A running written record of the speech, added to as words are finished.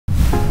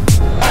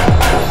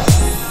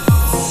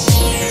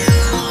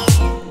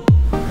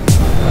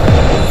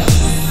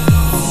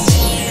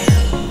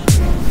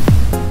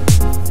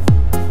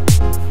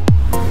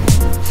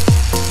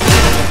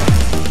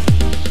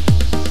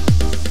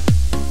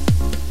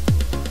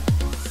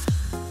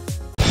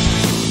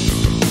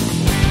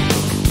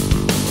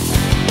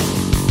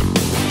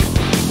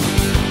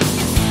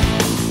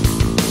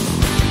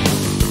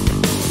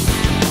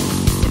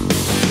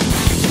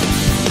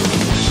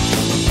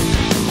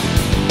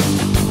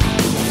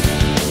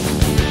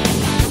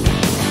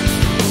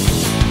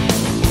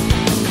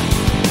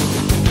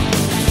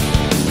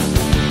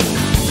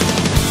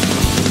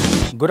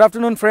Good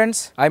afternoon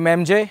friends, I'm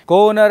MJ,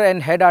 co-owner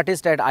and head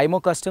artist at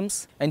Eimor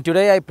Customs, and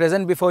today I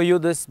present before you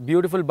this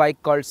beautiful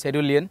bike called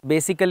Cerulean.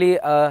 Basically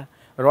a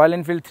Royal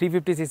Enfield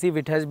 350cc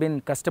which has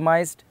been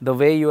customized the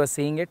way you are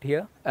seeing it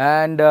here.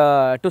 And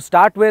to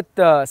start with,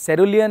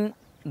 Cerulean,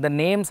 the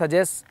name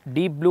suggests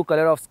deep blue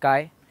color of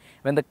sky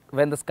when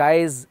the sky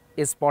is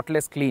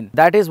spotless clean.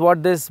 That is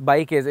what this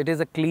bike is. It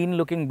is a clean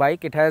looking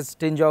bike. It has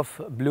tinge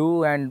of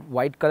blue and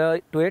white color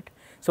to it.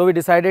 So we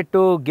decided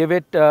to give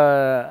it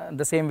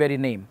the same very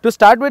name. To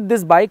start with,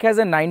 this bike has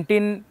a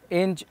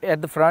 19-inch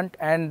at the front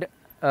and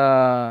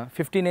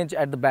 15-inch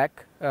at the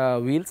back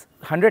wheels,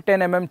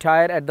 110 mm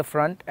tyre at the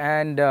front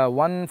and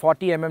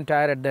 140 mm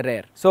tyre at the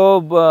rear.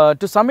 So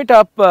to sum it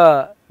up,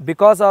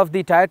 because of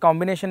the tyre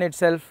combination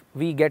itself,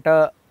 we get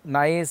a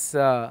nice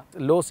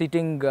low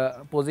seating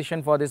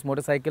position for this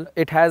motorcycle.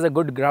 It has a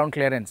good ground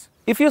clearance.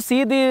 If you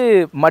see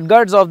the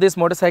mudguards of this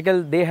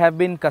motorcycle, they have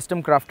been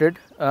custom crafted.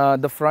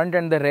 The front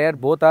and the rear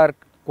both are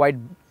quite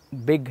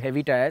big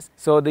heavy tires,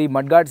 so the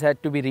mudguards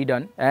had to be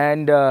redone.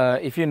 And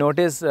if you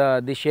notice,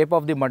 the shape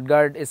of the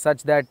mudguard is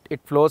such that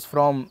it flows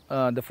from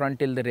the front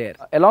till the rear.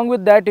 Along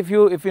with that, if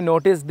you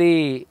notice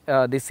the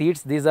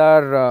seats, these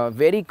are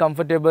very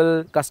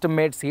comfortable custom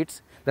made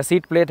seats. The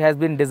seat plate has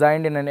been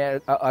designed in an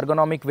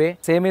ergonomic way.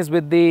 Same is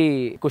with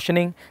the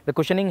cushioning. The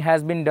cushioning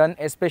has been done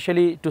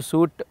especially to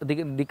suit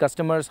the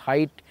customer's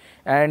height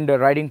and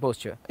riding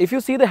posture. If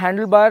you see the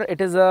handlebar, it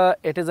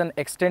is an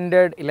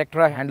extended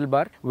Electra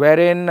handlebar,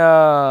 wherein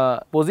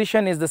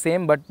position is the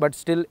same, but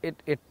still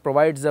it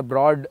provides a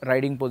broad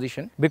riding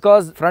position.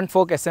 Because front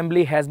fork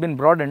assembly has been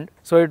broadened,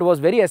 so it was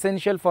very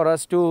essential for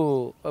us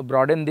to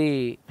broaden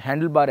the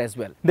handlebar as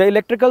well. The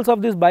electricals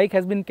of this bike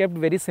has been kept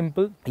very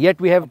simple,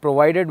 yet we have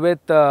provided with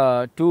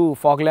two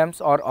fog lamps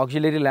or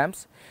auxiliary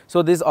lamps.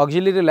 So these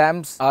auxiliary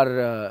lamps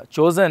are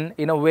chosen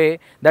in a way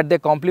that they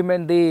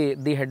complement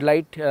the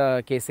headlight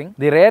casing.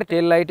 The rear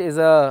tail light is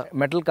a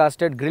metal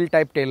casted grill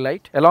type tail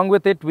light. Along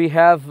with it, we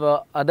have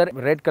other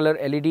red color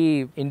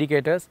LED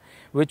indicators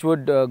which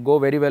would go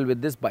very well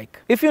with this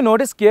bike. If you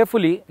notice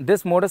carefully,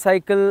 this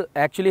motorcycle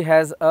actually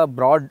has a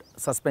broad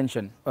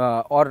suspension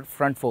or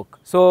front fork.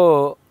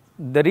 So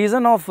the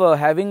reason of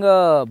having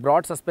a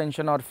broad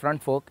suspension or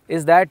front fork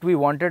is that we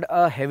wanted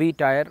a heavy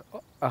tyre,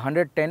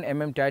 110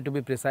 mm tyre to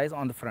be precise,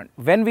 on the front.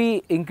 When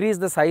we increase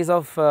the size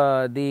of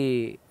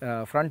the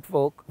front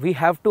fork, we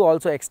have to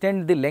also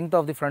extend the length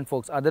of the front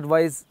forks,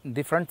 otherwise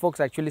the front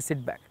forks actually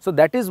sit back. So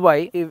that is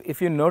why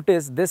if you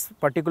notice, this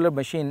particular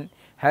machine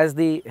has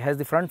the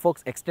front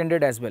forks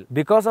extended as well.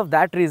 Because of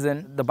that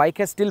reason, the bike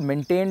has still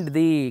maintained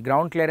the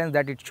ground clearance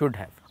that it should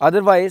have.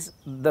 Otherwise,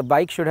 the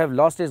bike should have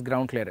lost its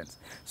ground clearance.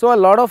 So a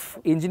lot of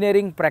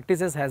engineering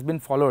practices has been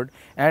followed,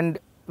 and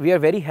we are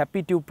very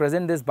happy to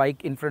present this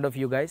bike in front of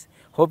you guys.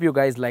 Hope you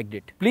guys liked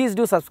it. Please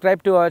do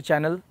subscribe to our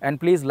channel and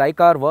please like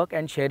our work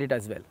and share it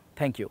as well.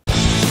 Thank you.